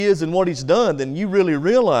is and what He's done, then you really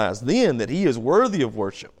realize then that He is worthy of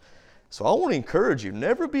worship. So I want to encourage you,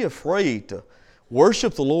 never be afraid to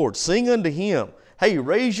worship the Lord. Sing unto Him. Hey,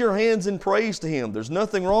 raise your hands in praise to Him. There's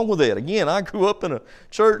nothing wrong with it. Again, I grew up in a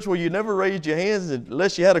church where you never raised your hands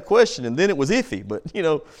unless you had a question, and then it was iffy. But,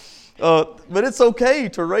 but it's okay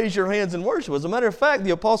to raise your hands in worship. As a matter of fact,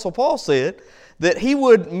 the Apostle Paul said that he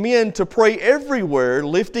would men to pray everywhere,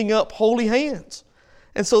 lifting up holy hands.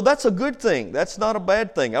 And so that's a good thing. That's not a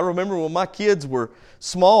bad thing. I remember when my kids were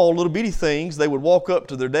small, little bitty things, they would walk up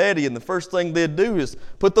to their daddy, and the first thing they'd do is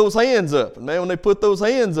put those hands up. And man, when they put those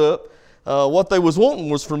hands up, what they was wanting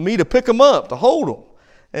was for me to pick them up, to hold them.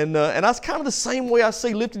 And that's kind of the same way I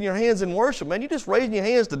see lifting your hands in worship. Man, you're just raising your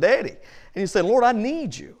hands to Daddy. And you say, Lord, I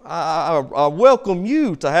need you. I welcome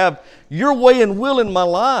you to have your way and will in my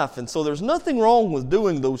life. And so there's nothing wrong with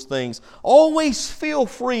doing those things. Always feel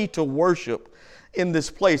free to worship in this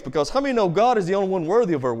place, because how many know God is the only one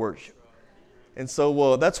worthy of our worship? And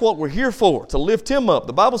so that's what we're here for, to lift Him up.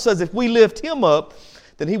 The Bible says if we lift Him up,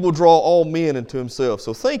 then He will draw all men into Himself.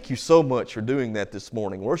 So thank you so much for doing that this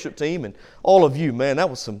morning. Worship team and all of you, man, that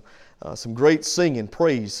was some great singing,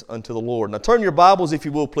 praise unto the Lord. Now turn your Bibles, if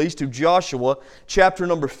you will, please, to Joshua chapter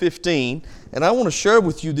number 15. And I want to share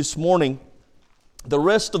with you this morning the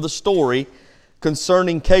rest of the story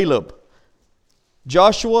concerning Caleb.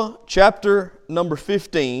 Joshua chapter number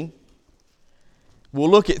 15.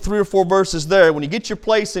 We'll look at 3 or 4 verses there. When you get your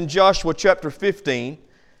place in Joshua chapter 15,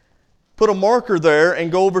 put a marker there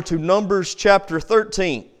and go over to Numbers chapter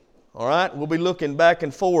 13. All right? We'll be looking back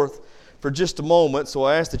and forth for just a moment, so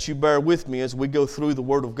I ask that you bear with me as we go through the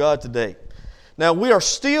Word of God today. Now, we are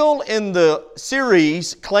still in the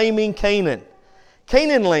series Claiming Canaan.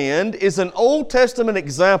 Canaan land is an Old Testament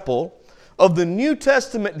example of the New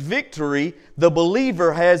Testament victory the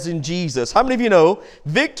believer has in Jesus. How many of you know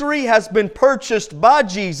victory has been purchased by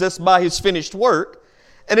Jesus by His finished work?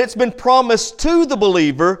 And it's been promised to the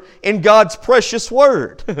believer in God's precious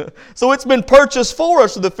Word. So it's been purchased for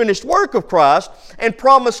us through the finished work of Christ and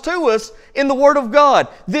promised to us in the Word of God.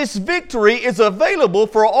 This victory is available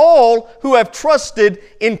for all who have trusted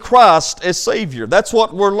in Christ as Savior. That's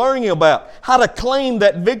what we're learning about. How to claim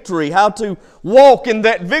that victory, how to walk in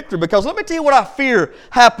that victory. Because let me tell you what I fear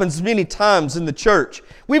happens many times in the church.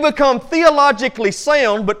 We become theologically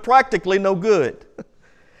sound but practically no good.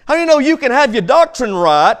 How do you know you can have your doctrine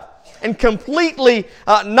right and completely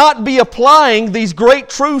not be applying these great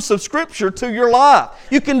truths of Scripture to your life?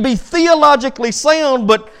 You can be theologically sound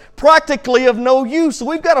but practically of no use. So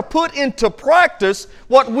we've got to put into practice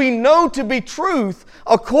what we know to be truth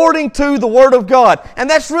according to the Word of God. And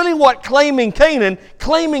that's really what claiming Canaan,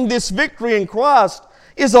 claiming this victory in Christ,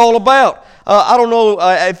 is all about. I don't know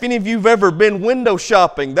if any of you have ever been window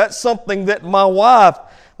shopping. That's something that my wife,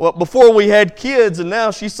 well, before we had kids, and now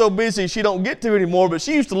she's so busy she don't get to anymore, but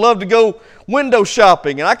she used to love to go window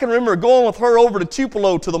shopping. And I can remember going with her over to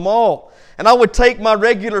Tupelo to the mall. And I would take my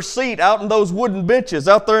regular seat out in those wooden benches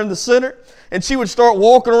out there in the center, and she would start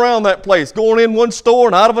walking around that place, going in one store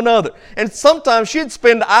and out of another. And sometimes she'd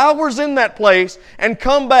spend hours in that place and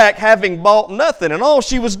come back having bought nothing. And all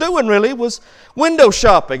she was doing really was window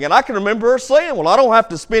shopping. And I can remember her saying, well, I don't have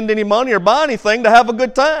to spend any money or buy anything to have a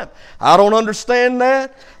good time. I don't understand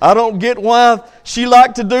that. I don't get why she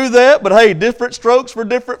liked to do that. But hey, different strokes for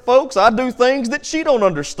different folks. I do things that she don't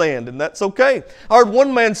understand, and that's okay. I heard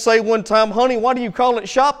one man say one time, honey, why do you call it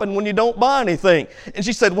shopping when you don't buy anything? And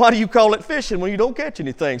she said, why do you call it fishing when you don't catch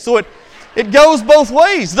anything? So it goes both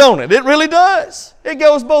ways, don't it? It really does. It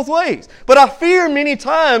goes both ways. But I fear many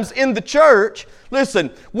times in the church, listen,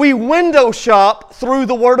 we window shop through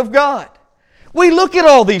the Word of God. We look at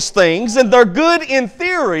all these things, and they're good in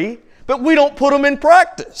theory, but we don't put them in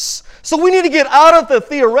practice. So we need to get out of the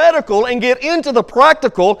theoretical and get into the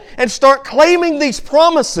practical and start claiming these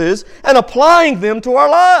promises and applying them to our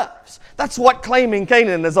lives. That's what claiming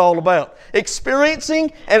Canaan is all about.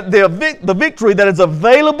 Experiencing the victory that is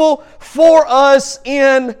available for us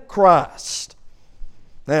in Christ.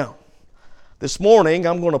 Now, this morning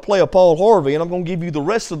I'm going to play a Paul Harvey, and I'm going to give you the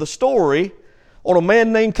rest of the story on a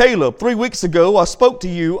man named Caleb. 3 weeks ago I spoke to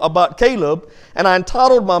you about Caleb, and I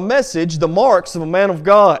entitled my message, The Marks of a Man of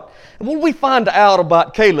God. And what did we find out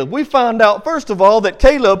about Caleb? We find out, first of all, that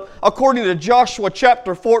Caleb, according to Joshua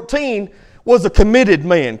chapter 14, was a committed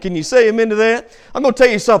man. Can you say amen to that? I'm going to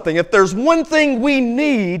tell you something. If there's one thing we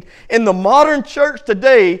need in the modern church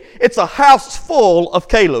today, it's a house full of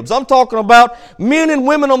Calebs. I'm talking about men and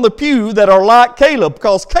women on the pew that are like Caleb,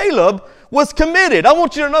 because Caleb was committed. I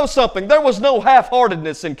want you to know something. There was no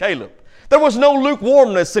half-heartedness in Caleb. There was no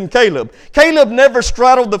lukewarmness in Caleb. Caleb never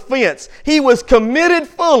straddled the fence. He was committed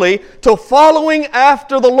fully to following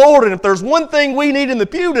after the Lord. And if there's one thing we need in the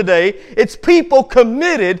pew today, it's people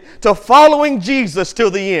committed to following Jesus till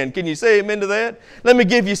the end. Can you say amen to that? Let me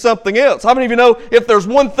give you something else. How many of you know if there's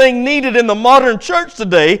one thing needed in the modern church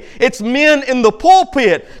today, it's men in the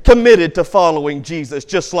pulpit committed to following Jesus,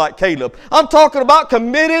 just like Caleb. I'm talking about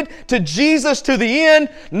committed to Jesus to the end,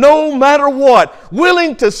 no matter what.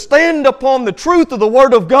 Willing to stand upon the truth of the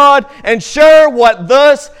Word of God and share what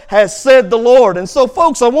thus has said the Lord. And so,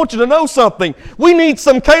 folks, I want you to know something. We need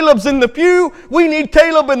some Calebs in the pew. We need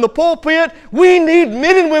Caleb in the pulpit. We need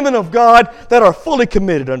men and women of God that are fully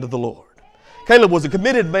committed unto the Lord. Caleb was a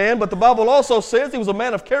committed man, but the Bible also says he was a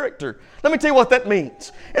man of character. Let me tell you what that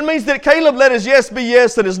means. It means that Caleb let his yes be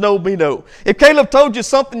yes and his no be no. If Caleb told you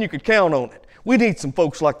something, you could count on it. We need some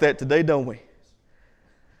folks like that today, don't we?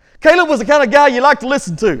 Caleb was the kind of guy you like to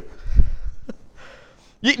listen to.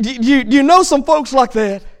 You know some folks like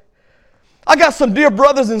that? I got some dear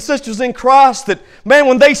brothers and sisters in Christ that, man,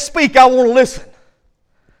 when they speak, I want to listen.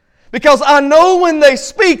 Because I know when they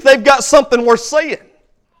speak, they've got something worth saying.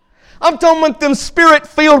 I'm talking about them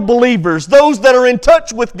Spirit-filled believers, those that are in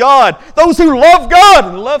touch with God, those who love God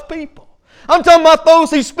and love people. I'm talking about those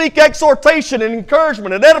who speak exhortation and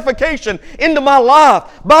encouragement and edification into my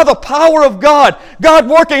life by the power of God. God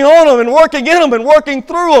working on them and working in them and working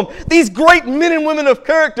through them. These great men and women of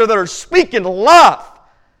character that are speaking life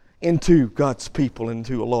into God's people,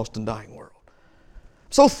 into a lost and dying world.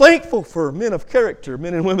 So thankful for men of character,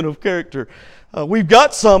 men and women of character. We've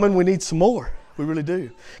got some and we need some more. We really do.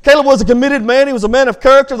 Caleb was a committed man. He was a man of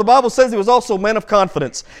character. The Bible says he was also a man of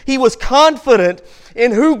confidence. He was confident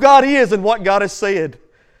in who God is and what God has said.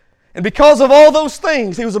 And because of all those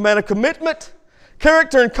things, he was a man of commitment,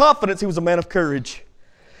 character, and confidence. He was a man of courage.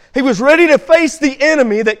 He was ready to face the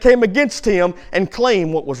enemy that came against him and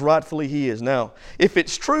claim what was rightfully his. Now, if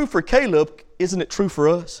it's true for Caleb, isn't it true for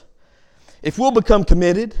us? If we'll become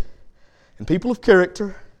committed and people of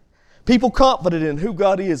character, people confident in who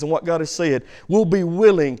God is and what God has said, will be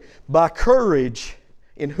willing by courage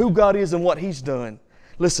in who God is and what He's done.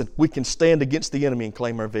 Listen, we can stand against the enemy and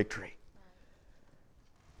claim our victory.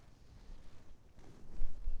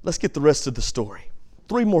 Let's get the rest of the story.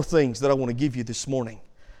 3 more things that I want to give you this morning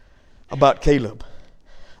about Caleb.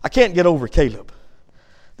 I can't get over Caleb.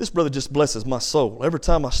 This brother just blesses my soul. Every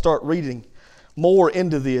time I start reading more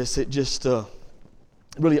into this, it just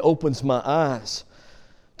really opens my eyes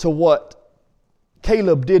to what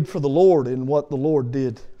Caleb did for the Lord and what the Lord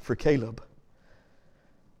did for Caleb.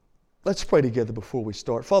 Let's pray together before we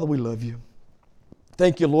start. Father, we love you.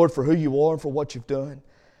 Thank you, Lord, for who you are and for what you've done.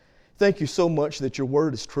 Thank you so much that your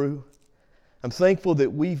word is true. I'm thankful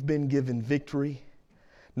that we've been given victory,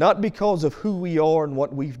 not because of who we are and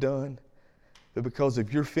what we've done, but because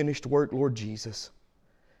of your finished work, Lord Jesus.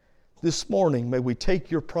 This morning, may we take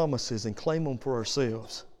your promises and claim them for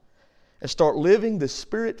ourselves, and start living the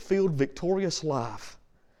Spirit-filled, victorious life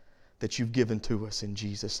that you've given to us in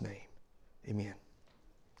Jesus' name. Amen.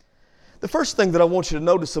 The first thing that I want you to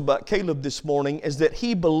notice about Caleb this morning is that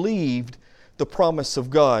he believed the promise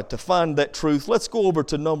of God. To find that truth, let's go over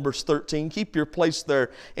to Numbers 13. Keep your place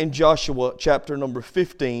there in Joshua chapter number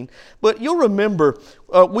 15. But you'll remember,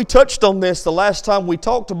 we touched on this the last time we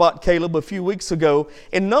talked about Caleb a few weeks ago.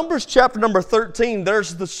 In Numbers chapter number 13,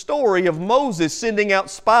 there's the story of Moses sending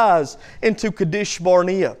out spies into Kadesh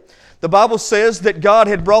Barnea. The Bible says that God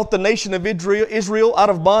had brought the nation of Israel out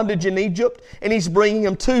of bondage in Egypt, and He's bringing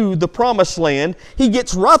them to the Promised Land. He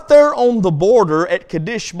gets right there on the border at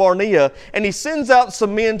Kadesh Barnea, and He sends out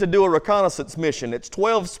some men to do a reconnaissance mission. It's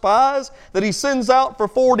 12 spies that He sends out for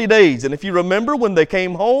 40 days. And if you remember, when they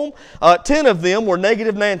came home, 10 of them were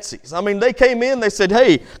negative Nancys. I mean, they came in, they said,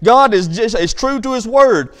 hey, God is true to His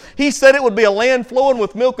Word. He said it would be a land flowing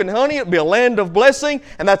with milk and honey. It would be a land of blessing,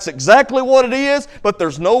 and that's exactly what it is, but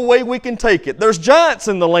there's no way we can take it. There's giants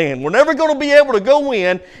in the land. We're never going to be able to go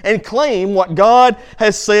in and claim what God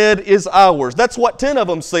has said is ours. That's what 10 of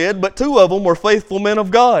them said, but 2 of them were faithful men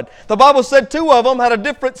of God. The Bible said 2 of them had a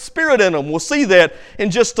different spirit in them. We'll see that in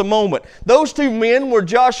just a moment. Those 2 men were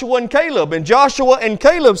Joshua and Caleb, and Joshua and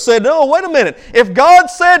Caleb said, no, wait a minute. If God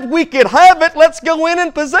said we could have it, let's go in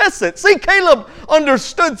and possess it. See, Caleb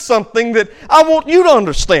understood something that I want you to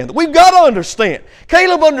understand, that we've got to understand.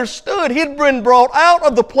 Caleb understood he'd been brought out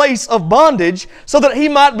of the place of bondage so that he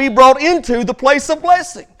might be brought into the place of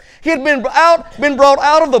blessing. He had been brought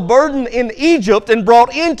out of the burden in Egypt and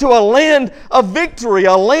brought into a land of victory,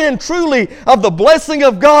 a land truly of the blessing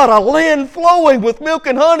of God, a land flowing with milk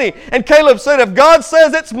and honey. And Caleb said, if God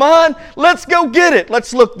says it's mine, let's go get it.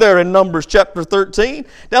 Let's look there in Numbers chapter 13,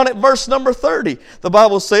 down at verse number 30. The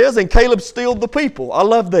Bible says, and Caleb stilled the people. I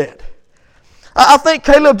love that. I think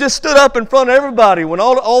Caleb just stood up in front of everybody when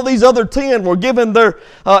all these other 10 were giving their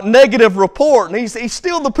negative report. And he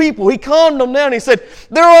stilled the people. He calmed them down. He said,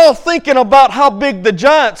 they're all thinking about how big the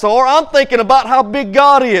giants are. I'm thinking about how big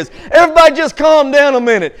God is. Everybody just calm down a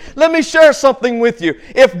minute. Let me share something with you.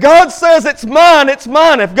 If God says it's mine, it's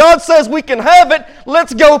mine. If God says we can have it,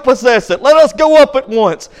 let's go possess it. Let us go up at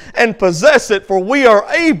once and possess it, for we are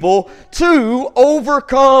able to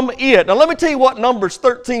overcome it. Now let me tell you what Numbers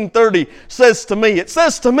 13:30 says to me. It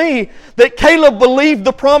says to me that Caleb believed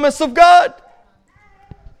the promise of God.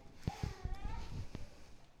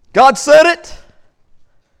 God said it.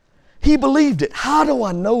 He believed it. How do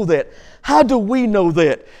I know that? How do we know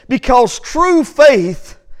that? Because true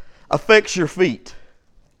faith affects your feet.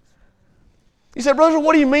 You said, brother,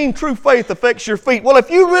 what do you mean true faith affects your feet? Well, if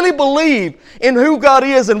you really believe in who God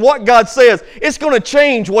is and what God says, it's going to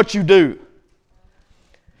change what you do.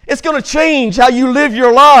 It's going to change how you live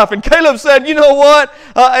your life. And Caleb said, you know what?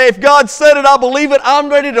 If God said it, I believe it. I'm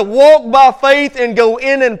ready to walk by faith and go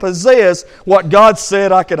in and possess what God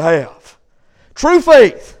said I could have. True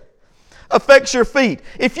faith affects your feet.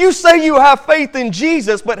 If you say you have faith in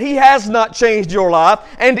Jesus, but He has not changed your life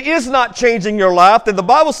and is not changing your life, then the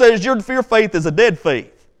Bible says your faith is a dead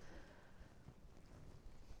faith.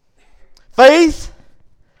 Faith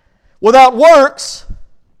without works,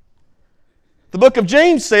 the book of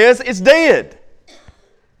James says, it's dead.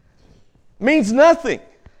 Means nothing.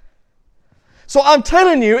 So I'm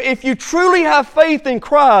telling you, if you truly have faith in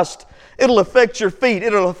Christ, it'll affect your feet.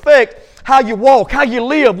 It'll affect how you walk, how you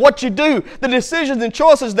live, what you do, the decisions and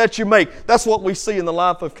choices that you make. That's what we see in the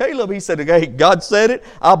life of Caleb. He said, hey, God said it.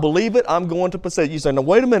 I believe it. I'm going to possess it. You say, now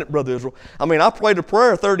wait a minute, Brother Israel. I mean, I prayed a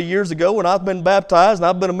prayer 30 years ago and I've been baptized and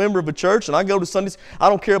I've been a member of a church and I go to Sundays. I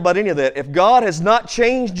don't care about any of that. If God has not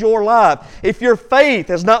changed your life, if your faith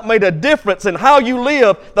has not made a difference in how you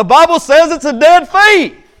live, the Bible says it's a dead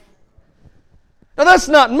faith. Now that's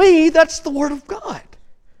not me. That's the Word of God.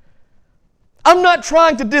 I'm not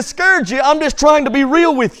trying to discourage you. I'm just trying to be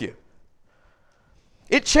real with you.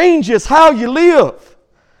 It changes how you live.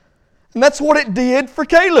 And that's what it did for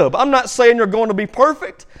Caleb. I'm not saying you're going to be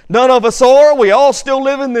perfect. None of us are. We all still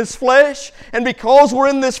live in this flesh. And because we're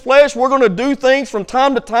in this flesh, we're going to do things from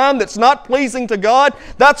time to time that's not pleasing to God.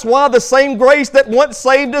 That's why the same grace that once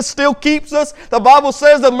saved us still keeps us. The Bible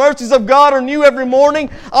says the mercies of God are new every morning.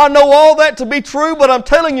 I know all that to be true, but I'm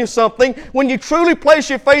telling you something. When you truly place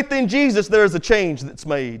your faith in Jesus, there is a change that's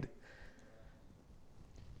made.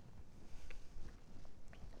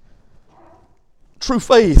 True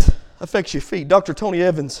faith affects your feet. Dr. Tony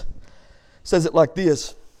Evans says it like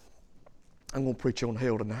this. I'm going to preach on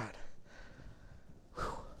hell tonight. Whew.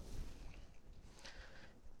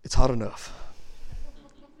 It's hot enough.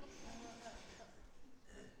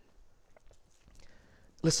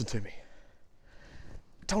 Listen to me.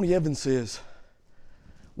 Tony Evans says,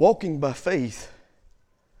 walking by faith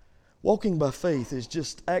is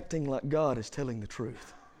just acting like God is telling the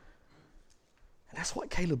truth. And that's what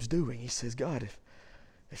Caleb's doing. He says, God,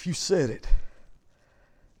 if you said it,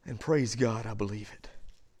 and praise God, I believe it.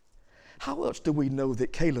 How else do we know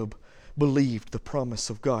that Caleb believed the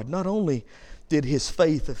promise of God? Not only did his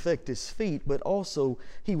faith affect his feet, but also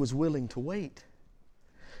he was willing to wait.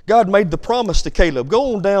 God made the promise to Caleb.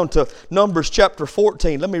 Go on down to Numbers chapter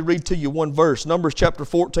 14. Let me read to you one verse. Numbers chapter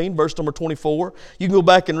 14, verse number 24. You can go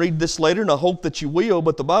back and read this later, and I hope that you will.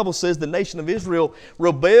 But the Bible says the nation of Israel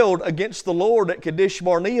rebelled against the Lord at Kadesh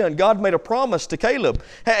Barnea, and God made a promise to Caleb.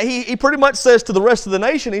 He pretty much says to the rest of the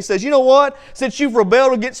nation, he says, you know what? Since you've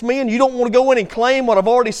rebelled against me and you don't want to go in and claim what I've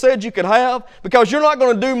already said you could have, because you're not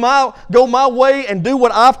going to go my way and do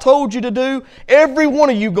what I've told you to do, every one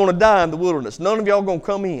of you going to die in the wilderness. None of y'all going to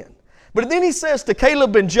come in. But then he says to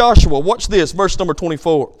Caleb and Joshua, watch this, verse number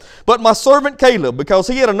 24. But my servant Caleb, because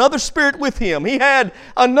he had another spirit with him. He had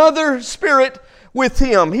another spirit with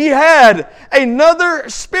him. He had another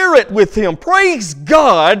spirit with him. Praise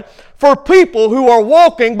God for people who are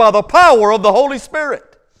walking by the power of the Holy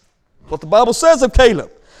Spirit. That's what the Bible says of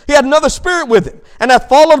Caleb. He had another spirit with him, and hath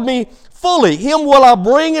followed me fully. Him will I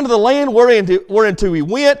bring into the land whereinto he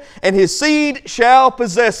went, and his seed shall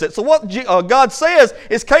possess it. So what God says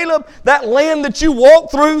is, Caleb, that land that you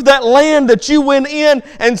walked through, that land that you went in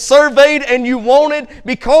and surveyed and you wanted,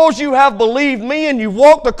 because you have believed me and you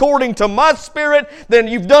walked according to my Spirit, then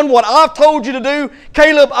you've done what I've told you to do.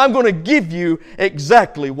 Caleb, I'm going to give you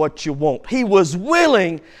exactly what you want. He was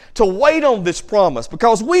willing to wait on this promise,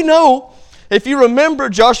 because we know, if you remember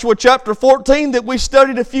Joshua chapter 14 that we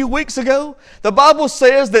studied a few weeks ago, the Bible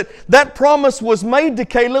says that that promise was made to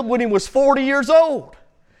Caleb when he was 40 years old.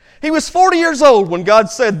 He was 40 years old when God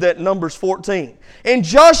said that in Numbers 14. In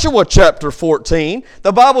Joshua chapter 14,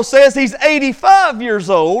 the Bible says he's 85 years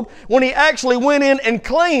old when he actually went in and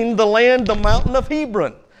claimed the land, the mountain of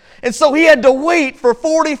Hebron. And so he had to wait for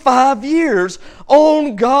 45 years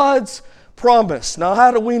on God's promise. Now, how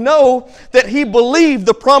do we know that he believed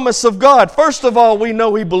the promise of God? First of all, we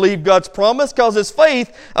know he believed God's promise because his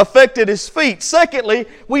faith affected his feet. Secondly,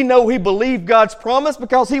 we know he believed God's promise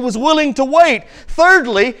because he was willing to wait.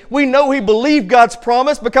 Thirdly, we know he believed God's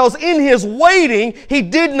promise because in his waiting, he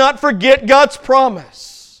did not forget God's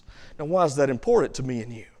promise. Now, why is that important to me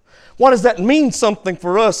and you? Why does that mean something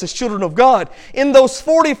for us as children of God? In those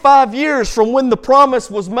 45 years from when the promise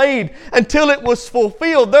was made until it was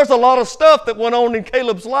fulfilled, there's a lot of stuff that went on in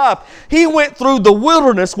Caleb's life. He went through the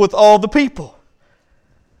wilderness with all the people.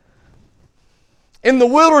 In the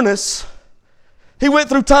wilderness, he went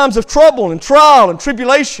through times of trouble and trial and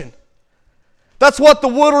tribulation. That's what the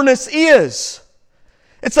wilderness is.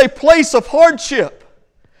 It's a place of hardship.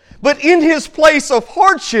 But in his place of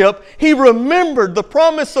hardship, he remembered the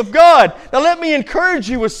promise of God. Now let me encourage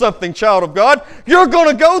you with something, child of God. You're going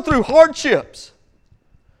to go through hardships.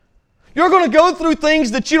 You're going to go through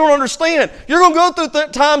things that you don't understand. You're going to go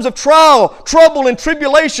through times of trial, trouble, and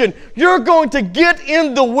tribulation. You're going to get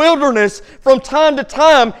in the wilderness from time to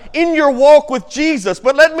time in your walk with Jesus.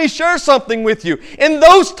 But let me share something with you. In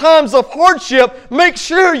those times of hardship, make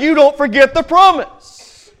sure you don't forget the promise.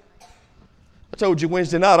 I told you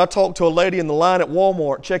Wednesday night, I talked to a lady in the line at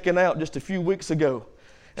Walmart checking out just a few weeks ago.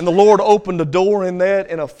 And the Lord opened the door in that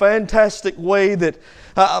in a fantastic way that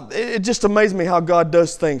it just amazed me how God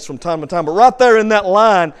does things from time to time. But right there in that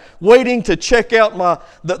line, waiting to check out my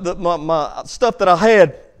stuff that I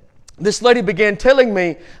had, this lady began telling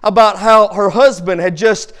me about how her husband had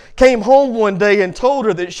just came home one day and told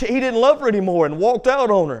her that he didn't love her anymore and walked out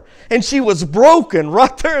on her. And she was broken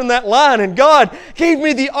right there in that line. And God gave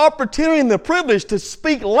me the opportunity and the privilege to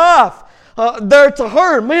speak life there to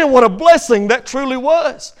her. Man, what a blessing that truly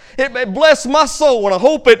was. It blessed my soul, and I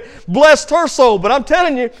hope it blessed her soul. But I'm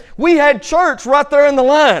telling you, we had church right there in the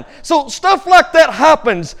line. So stuff like that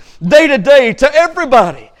happens day to day to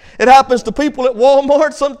everybody. It happens to people at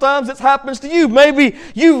Walmart. Sometimes it happens to you. Maybe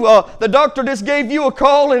the doctor just gave you a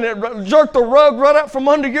call and it jerked the rug right out from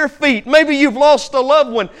under your feet. Maybe you've lost a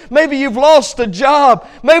loved one. Maybe you've lost a job.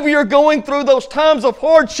 Maybe you're going through those times of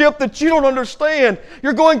hardship that you don't understand.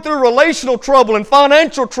 You're going through relational trouble and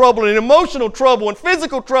financial trouble and emotional trouble and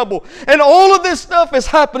physical trouble. And all of this stuff is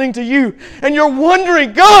happening to you. And you're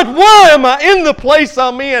wondering, God, why am I in the place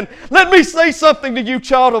I'm in? Let me say something to you,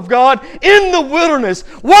 child of God. In the wilderness,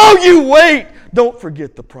 while you wait, don't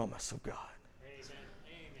forget the promise of God.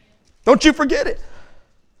 Don't you forget it.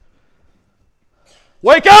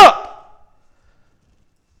 Wake up.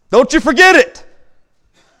 Don't you forget it.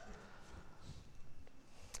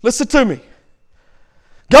 Listen to me.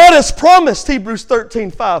 God has promised, Hebrews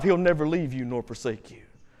 13:5, He'll never leave you nor forsake you.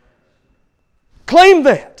 Claim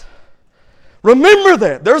that. Remember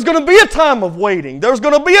that. There's going to be a time of waiting. There's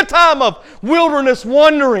going to be a time of wilderness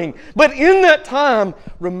wandering. But in that time,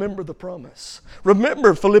 remember the promise.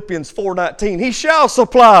 Remember Philippians 4:19. He shall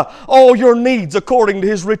supply all your needs according to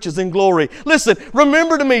His riches in glory. Listen,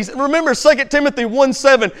 remember 2 Timothy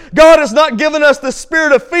 1:7. God has not given us the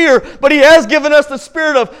spirit of fear, but He has given us the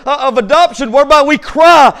spirit of adoption, whereby we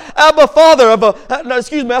cry, Abba, Father. That's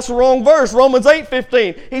the wrong verse. Romans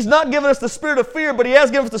 8:15. He's not given us the spirit of fear, but He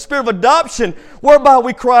has given us the spirit of adoption, whereby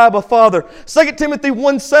we cry, Abba, Father. 2 Timothy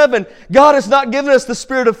 1:7. God has not given us the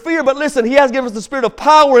spirit of fear, but listen, He has given us the spirit of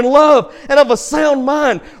power and love and of a sound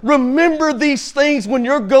mind. Remember these things when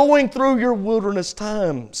you're going through your wilderness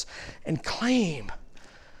times and claim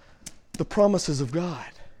the promises of God.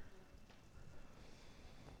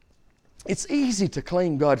 It's easy to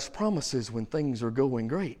claim God's promises when things are going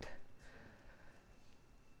great.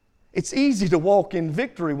 It's easy to walk in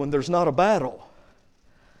victory when there's not a battle.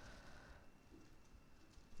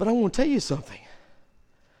 But I want to tell you something.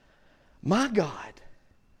 My God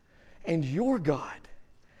and your God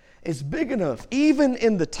is big enough, even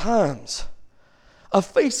in the times of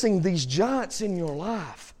facing these giants in your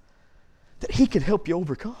life, that He can help you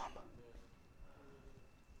overcome.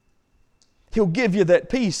 He'll give you that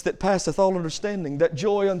peace that passeth all understanding, that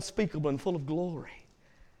joy unspeakable and full of glory.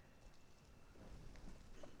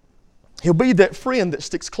 He'll be that friend that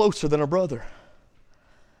sticks closer than a brother.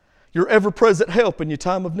 Your ever-present help in your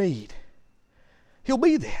time of need. He'll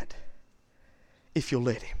be that if you'll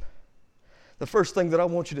let Him. The first thing that I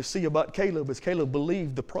want you to see about Caleb is Caleb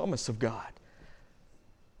believed the promise of God.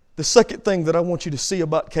 The second thing that I want you to see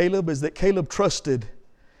about Caleb is that Caleb trusted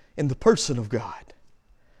in the person of God.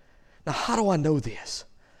 Now, how do I know this?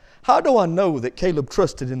 How do I know that Caleb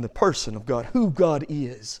trusted in the person of God, who God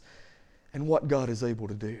is, and what God is able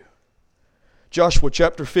to do? Joshua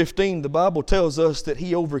chapter 15, the Bible tells us that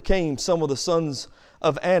he overcame some of the sons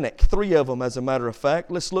of Anak, 3 of them as a matter of fact.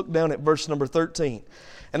 Let's look down at verse number 13.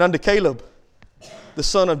 And unto Caleb, the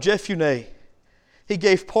son of Jephunneh, He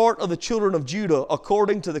gave part of the children of Judah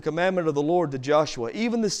according to the commandment of the Lord to Joshua,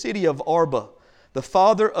 even the city of Arba, the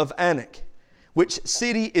father of Anak, which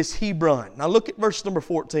city is Hebron. Now look at verse number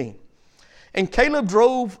 14. And Caleb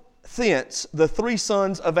drove thence the 3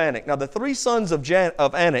 sons of Anak. Now the 3 sons of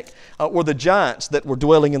Anak were the giants that were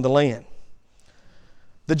dwelling in the land.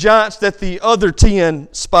 The giants that the other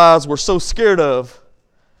 10 spies were so scared of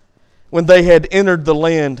when they had entered the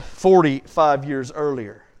land 45 years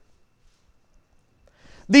earlier.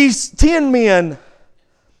 These 10 men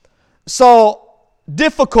saw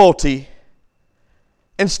difficulty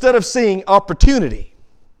instead of seeing opportunity.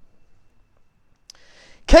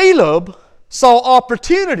 Caleb saw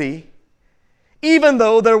opportunity even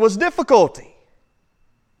though there was difficulty.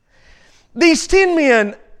 These 10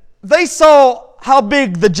 men, they saw how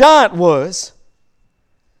big the giant was.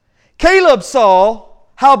 Caleb saw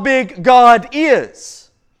how big God is.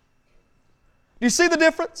 Do you see the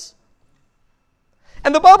difference?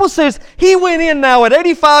 And the Bible says he went in now at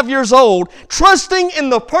 85 years old, trusting in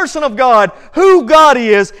the person of God, who God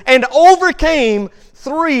is, and overcame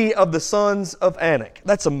 3 of the sons of Anak.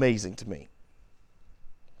 That's amazing to me.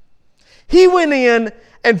 He went in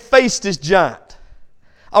and faced his giant.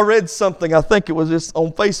 I read something, I think it was just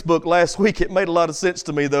on Facebook last week. It made a lot of sense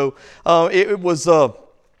to me though. It was,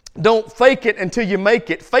 don't fake it until you make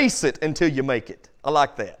it, face it until you make it. I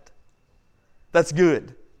like that. That's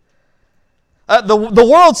good. The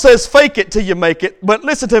world says fake it till you make it, but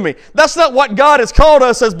listen to me. That's not what God has called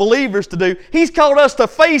us as believers to do. He's called us to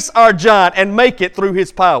face our giant and make it through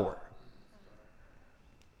His power.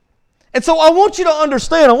 And so I want you to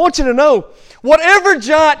understand, I want you to know, whatever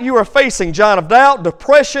giant you are facing, giant of doubt,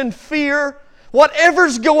 depression, fear,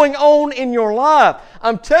 whatever's going on in your life,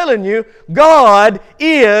 I'm telling you, God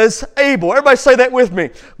is able. Everybody say that with me.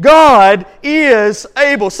 God is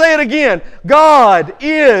able. Say it again. God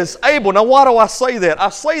is able. Now, why do I say that? I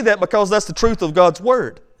say that because that's the truth of God's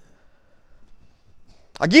Word.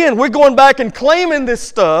 Again, we're going back and claiming this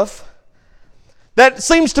stuff that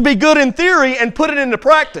seems to be good in theory and put it into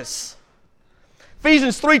practice.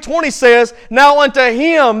 Ephesians 3:20 says, now unto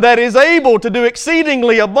Him that is able to do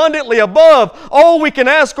exceedingly abundantly above all we can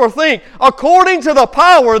ask or think, according to the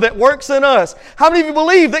power that works in us. How many of you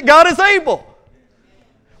believe that God is able?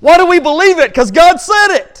 Why do we believe it? Because God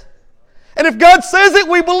said it. And if God says it,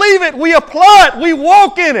 we believe it. We apply it. We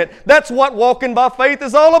walk in it. That's what walking by faith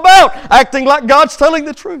is all about. Acting like God's telling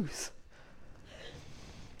the truth.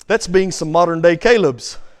 That's being some modern day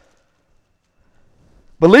Calebs.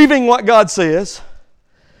 Believing what God says,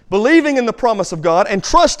 believing in the promise of God, and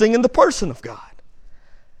trusting in the person of God.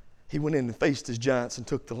 He went in and faced his giants and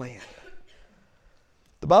took the land.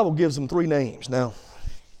 The Bible gives them 3 names. Now,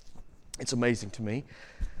 it's amazing to me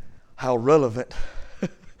how relevant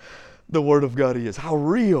the Word of God is, how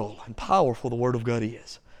real and powerful the Word of God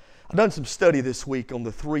is. I've done some study this week on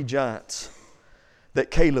the 3 giants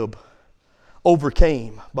that Caleb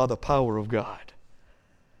overcame by the power of God.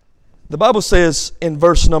 The Bible says in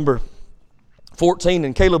verse number 14,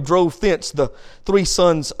 and Caleb drove thence the 3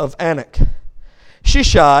 sons of Anak,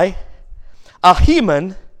 Shishai,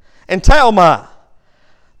 Ahiman, and Talmai,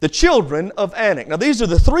 the children of Anak. Now these are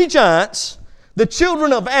the 3 giants, the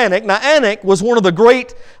children of Anak. Now Anak was one of the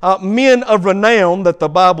great men of renown that the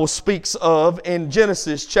Bible speaks of in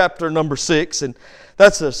Genesis chapter number 6. And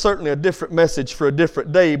that's certainly a different message for a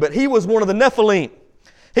different day. But he was one of the Nephilim.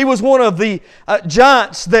 He was one of the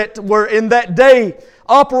giants that were in that day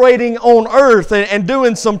operating on earth and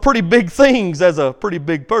doing some pretty big things as a pretty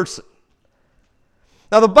big person.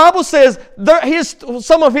 Now the Bible says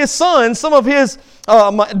some of his sons, some of his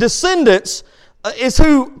descendants is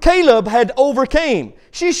who Caleb had overcame.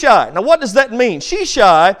 Shishai. Now what does that mean?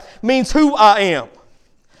 Shishai means who I am.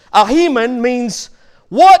 Ahiman means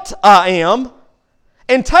what I am.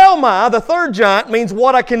 And Talmai, the third giant, means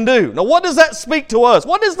what I can do. Now, what does that speak to us?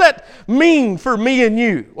 What does that mean for me and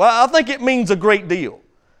you? Well, I think it means a great deal.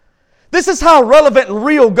 This is how relevant and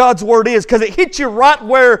real God's Word is, because it hits you right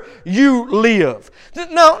where you live.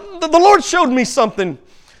 Now, the Lord showed me something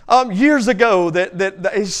years ago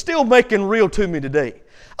that is still making real to me today.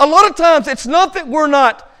 A lot of times, it's not that we're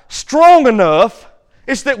not strong enough,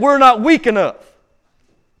 it's that we're not weak enough.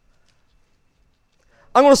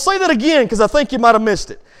 I'm going to say that again because I think you might have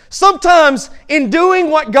missed it. Sometimes in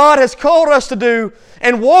doing what God has called us to do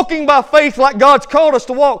and walking by faith like God's called us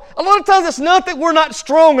to walk, a lot of times it's not that we're not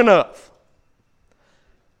strong enough.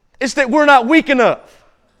 It's that we're not weak enough.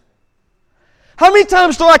 How many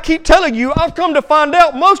times do I keep telling you, I've come to find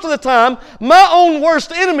out most of the time, my own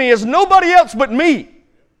worst enemy is nobody else but me.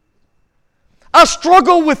 I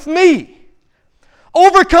struggle with me,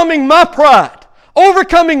 overcoming my pride,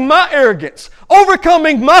 overcoming my arrogance,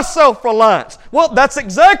 overcoming my self-reliance. Well, that's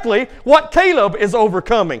exactly what Caleb is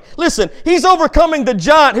overcoming. Listen, he's overcoming the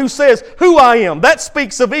giant who says, who I am. That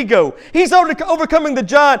speaks of ego. He's overcoming the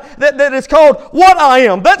giant that is called what I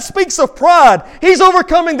am. That speaks of pride. He's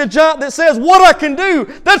overcoming the giant that says, what I can do.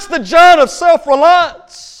 That's the giant of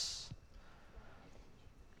self-reliance.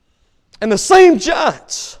 And the same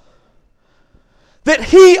giants that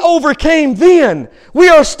he overcame then, we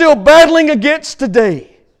are still battling against today.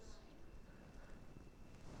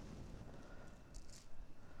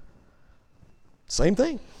 Same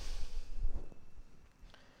thing.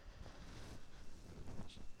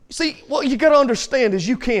 You see, what you got to understand is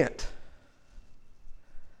you can't.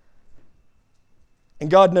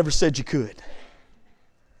 And God never said you could.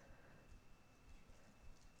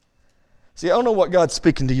 See, I don't know what God's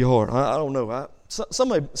speaking to your heart. I don't know.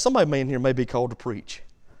 Somebody in here may be called to preach.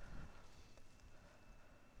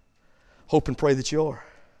 Hope and pray that you are.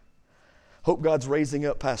 Hope God's raising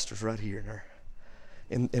up pastors right here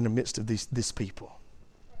in the midst of this people.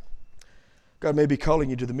 God may be calling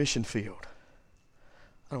you to the mission field.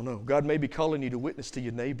 I don't know. God may be calling you to witness to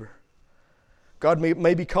your neighbor. God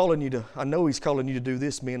may be calling you to, I know He's calling you to do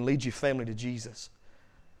this, man, lead your family to Jesus.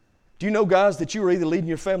 Do you know, guys, that you are either leading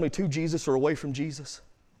your family to Jesus or away from Jesus?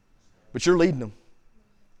 But you're leading them.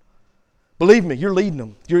 Believe me, you're leading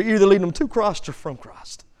them. You're either leading them to Christ or from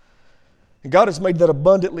Christ. And God has made that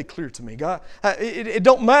abundantly clear to me. God, it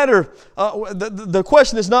don't matter. The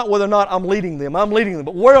question is not whether or not I'm leading them. I'm leading them.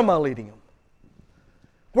 But where am I leading them?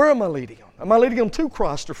 Where am I leading them? Am I leading them to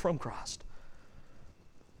Christ or from Christ?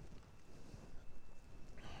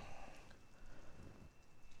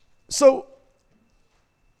 So,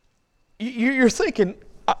 you're thinking,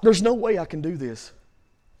 there's no way I can do this.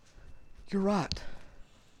 You're right.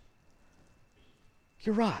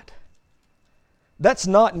 You're right. That's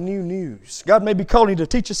not new news. God may be calling you to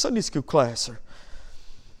teach a Sunday school class or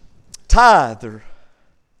tithe or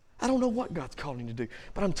I don't know what God's calling you to do.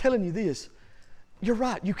 But I'm telling you this, you're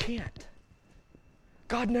right, you can't.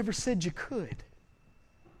 God never said you could.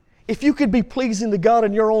 If you could be pleasing to God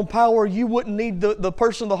in your own power, you wouldn't need the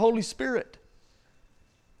person of the Holy Spirit.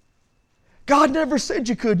 God never said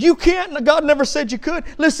you could. You can't, and God never said you could.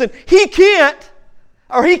 Listen, He can't,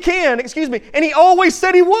 or He can, and He always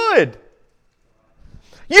said He would.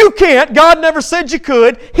 You can't. God never said you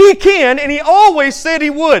could. He can, and He always said He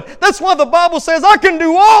would. That's why the Bible says, I can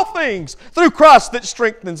do all things through Christ that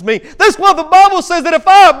strengthens me. That's why the Bible says that if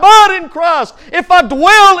I abide in Christ, if I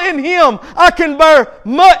dwell in Him, I can bear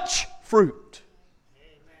much fruit.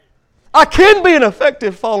 I can be an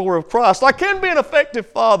effective follower of Christ. I can be an effective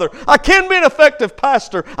father. I can be an effective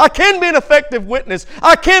pastor. I can be an effective witness.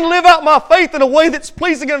 I can live out my faith in a way that's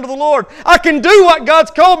pleasing unto the Lord. I can do what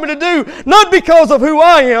God's called me to do, not because of who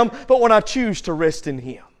I am, but when I choose to rest in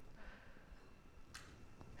Him.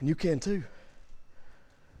 And you can too.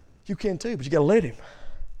 You can too, but you got to let Him.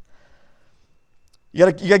 You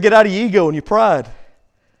got to get out of your ego and your pride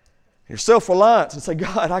and your self-reliance and say,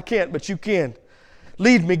 God, I can't, but you can.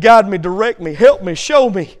 Lead me, guide me, direct me, help me, show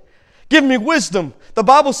me. Give me wisdom. The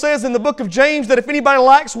Bible says in the book of James that if anybody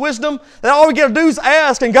lacks wisdom, then all we got to do is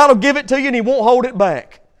ask and God will give it to you and He won't hold it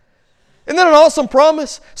back. Isn't that an awesome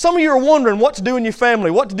promise? Some of you are wondering what to do in your family,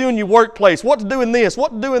 what to do in your workplace, what to do in this,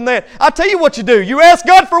 what to do in that. I tell you what you do. You ask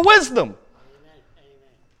God for wisdom. Amen.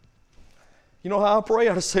 You know how I pray?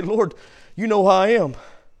 I just say, Lord, you know how I am.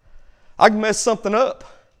 I can mess something up.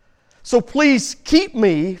 So please keep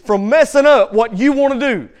me from messing up what you want to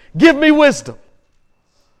do. Give me wisdom.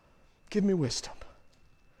 Give me wisdom.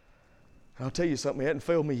 And I'll tell you something, He hasn't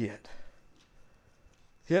failed me yet.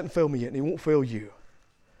 He hasn't failed me yet, and He won't fail you.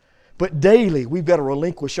 But daily, we've got to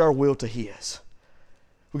relinquish our will to His.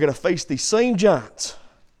 We've got to face these same giants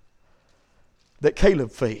that Caleb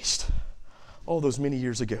faced all those many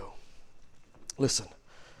years ago. Listen,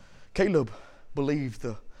 Caleb believed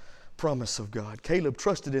the promise of God. Caleb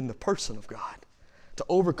trusted in the person of God to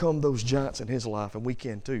overcome those giants in his life, and we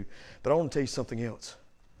can too. But I want to tell you something else.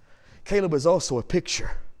 Caleb is also a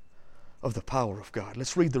picture of the power of God.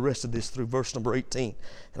 Let's read the rest of this through verse number 18,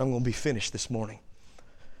 and I'm going to be finished this morning.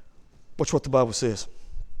 Watch what the Bible says.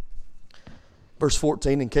 Verse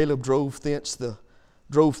 14, and Caleb drove thence the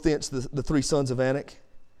three sons of Anak,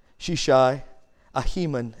 Shishai,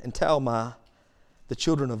 Ahiman, and Talmai, the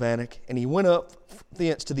children of Anak. And he went up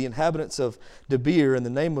thence to the inhabitants of Debir, and the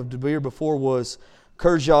name of Debir before was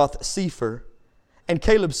Kirjath Sepher. And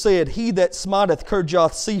Caleb said, He that smiteth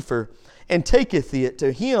Kirjath Sepher, and taketh it,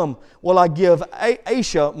 to him will I give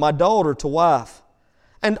Asha my daughter to wife.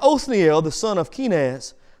 And Othniel, the son of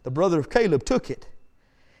Kenaz, the brother of Caleb, took it.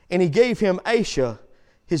 And he gave him Asha,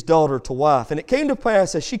 his daughter, to wife. And it came to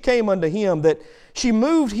pass, as she came unto him, that she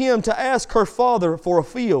moved him to ask her father for a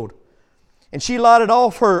field. And she lighted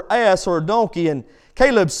off her ass or donkey, and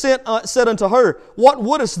Caleb said unto her, What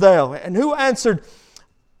wouldest thou? And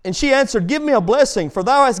she answered, Give me a blessing, for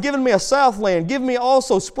thou hast given me a southland. Give me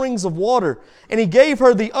also springs of water. And he gave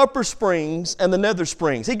her the upper springs and the nether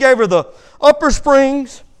springs. He gave her the upper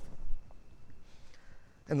springs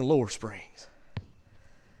and the lower springs.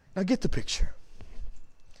 Now get the picture.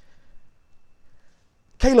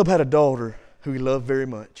 Caleb had a daughter who he loved very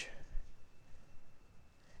much.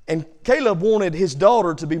 And Caleb wanted his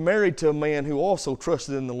daughter to be married to a man who also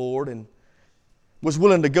trusted in the Lord and was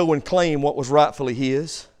willing to go and claim what was rightfully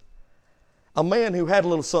his. A man who had a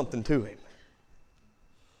little something to him.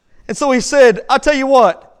 And so he said, I tell you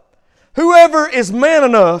what, whoever is man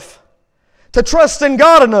enough to trust in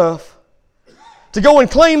God enough to go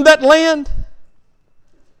and claim that land,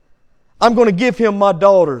 I'm going to give him my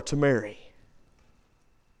daughter to marry.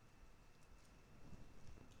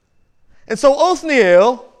 And so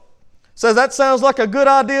Othniel says, that sounds like a good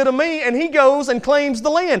idea to me, and he goes and claims the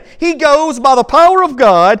land. He goes by the power of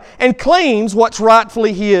God and claims what's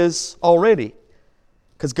rightfully his already,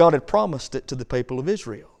 because God had promised it to the people of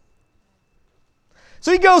Israel.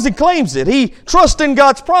 So he goes and claims it. He trusts in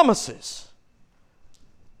God's promises.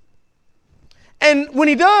 And when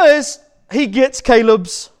he does, he gets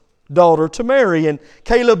Caleb's daughter to marry, and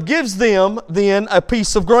Caleb gives them then a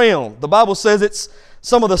piece of ground. The Bible says it's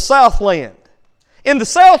some of the southland. In the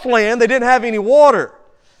southland, they didn't have any water.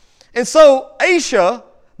 And so Asha,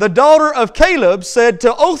 the daughter of Caleb, said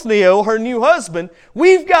to Othniel, her new husband,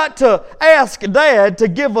 we've got to ask Dad to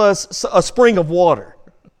give us a spring of water.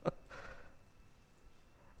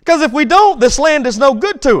 Because if we don't, this land is no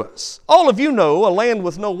good to us. All of you know a land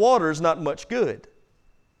with no water is not much good.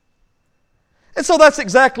 And so that's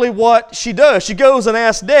exactly what she does. She goes and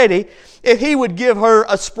asks Daddy if he would give her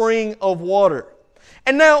a spring of water.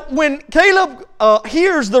 And now when Caleb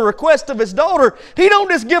hears the request of his daughter, he don't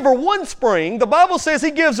just give her one spring. The Bible says he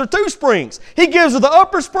gives her two springs. He gives her the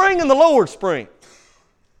upper spring and the lower spring.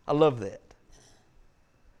 I love that.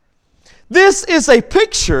 This is a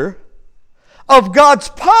picture of God's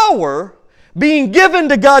power being given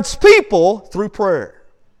to God's people through prayer.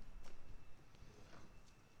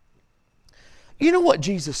 You know what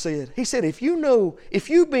Jesus said? He said, if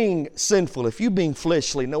you being sinful, if you being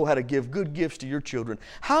fleshly know how to give good gifts to your children,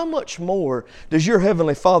 how much more does your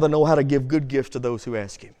Heavenly Father know how to give good gifts to those who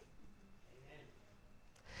ask Him?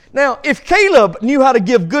 Now, if Caleb knew how to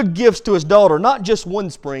give good gifts to his daughter, not just one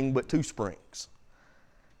spring, but two springs.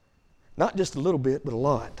 Not just a little bit, but a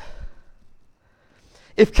lot.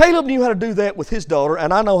 If Caleb knew how to do that with his daughter,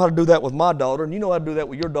 and I know how to do that with my daughter, and you know how to do that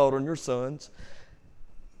with your daughter and your sons,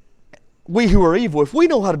 we who are evil, if we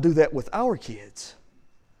know how to do that with our kids,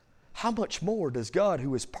 how much more does God,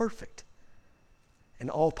 who is perfect and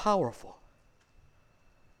all-powerful,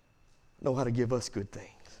 know how to give us good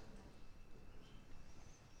things?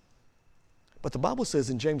 But the Bible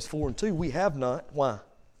says in James 4:2, we have not. Why?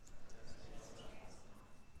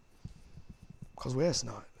 Because we ask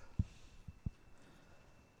not.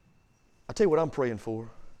 I tell you what I'm praying for.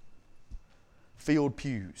 Filled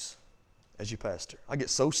pews as your pastor. I get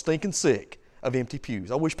so stinking sick of empty pews.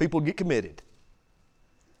 I wish people would get committed.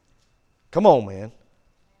 Come on, man.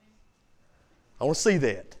 I want to see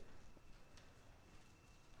that.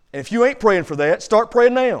 And if you ain't praying for that, start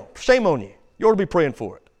praying now. Shame on you. You ought to be praying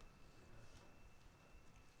for it.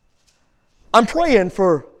 I'm praying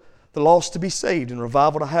for the lost to be saved and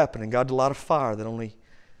revival to happen and God to light a fire that only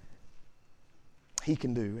He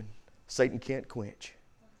can do and Satan can't quench.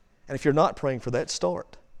 And if you're not praying for that,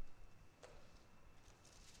 start.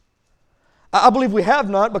 I believe we have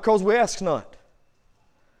not because we ask not.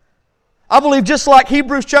 I believe just like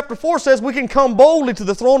Hebrews chapter 4 says, we can come boldly to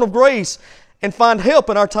the throne of grace and find help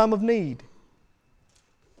in our time of need.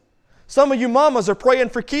 Some of you mamas are praying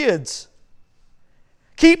for kids.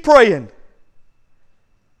 Keep praying.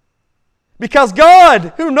 Because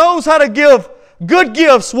God, who knows how to give good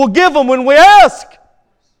gifts, will give them when we ask.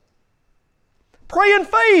 Pray in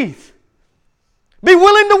faith. Be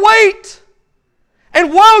willing to wait.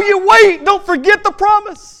 And while you wait, don't forget the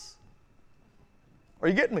promise. Are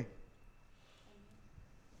you getting me?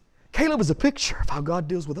 Caleb is a picture of how God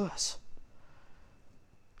deals with us.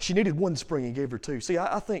 She needed one spring, He gave her two. See,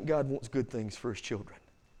 I think God wants good things for His children.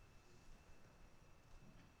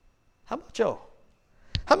 How about y'all?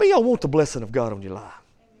 How many of y'all want the blessing of God on your life?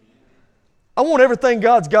 I want everything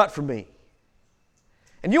God's got for me.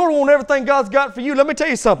 And you don't want everything God's got for you. Let me tell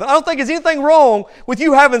you something. I don't think there's anything wrong with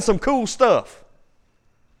you having some cool stuff.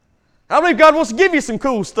 I believe God wants to give you some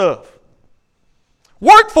cool stuff.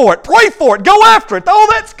 Work for it. Pray for it. Go after it. Oh,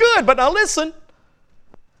 that's good. But now listen.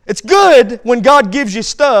 It's good when God gives you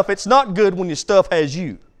stuff. It's not good when your stuff has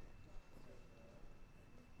you.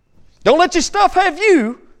 Don't let your stuff have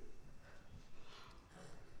you.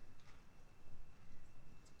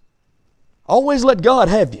 Always let God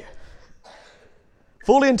have you.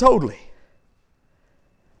 Fully and totally.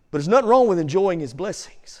 But there's nothing wrong with enjoying His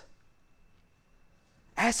blessings.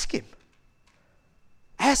 Ask Him.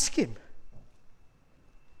 Ask Him.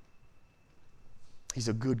 He's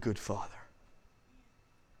a good, good Father.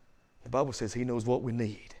 The Bible says He knows what we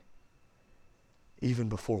need even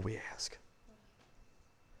before we ask.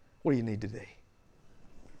 What do you need today?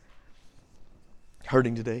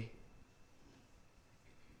 Hurting today?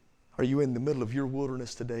 Are you in the middle of your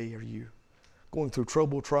wilderness today? Are you going through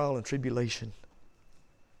trouble, trial, and tribulation?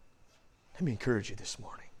 Let me encourage you this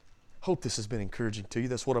morning. Hope this has been encouraging to you.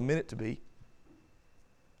 That's what I meant it to be.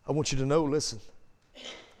 I want you to know, listen,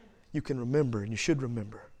 you can remember and you should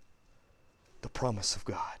remember the promise of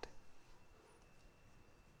God.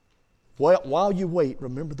 While you wait,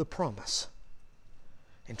 remember the promise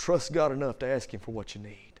and trust God enough to ask Him for what you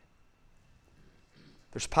need.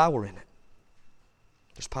 There's power in it.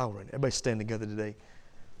 There's power in it. Everybody stand together today.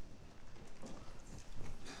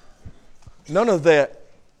 None of that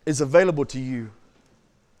is available to you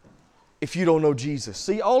if you don't know Jesus.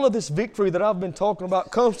 See, all of this victory that I've been talking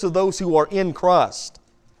about comes to those who are in Christ.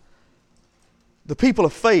 The people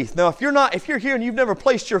of faith. Now, if you're here and you've never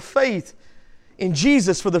placed your faith in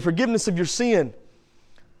Jesus for the forgiveness of your sin,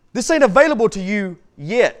 this ain't available to you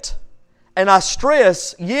yet. And I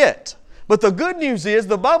stress yet. But the good news is,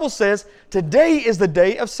 the Bible says, today is the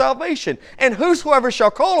day of salvation. And whosoever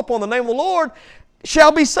shall call upon the name of the Lord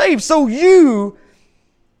shall be saved. So you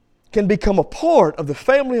can become a part of the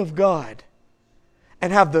family of God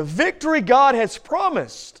and have the victory God has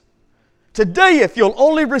promised today if you'll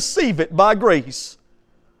only receive it by grace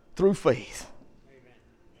through faith.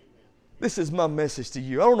 This is my message to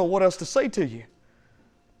you. I don't know what else to say to you.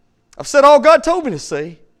 I've said all God told me to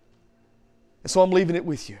say, and so I'm leaving it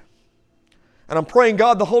with you. And I'm praying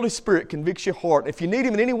God, the Holy Spirit convicts your heart. If you need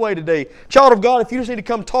Him in any way today, child of God, if you just need to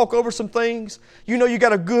come talk over some things, you know you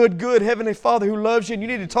got a good, good Heavenly Father who loves you and you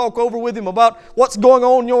need to talk over with Him about what's going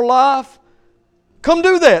on in your life, come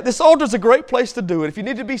do that. This altar is a great place to do it. If you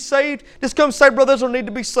need to be saved, just come say, brothers, I need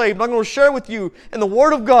to be saved. I'm going to share with you in the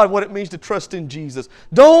Word of God what it means to trust in Jesus.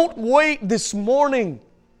 Don't wait this morning.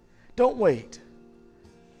 Don't wait.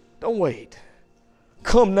 Don't wait.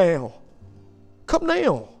 Come now. Come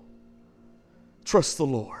now. Trust the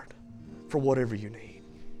Lord for whatever you need.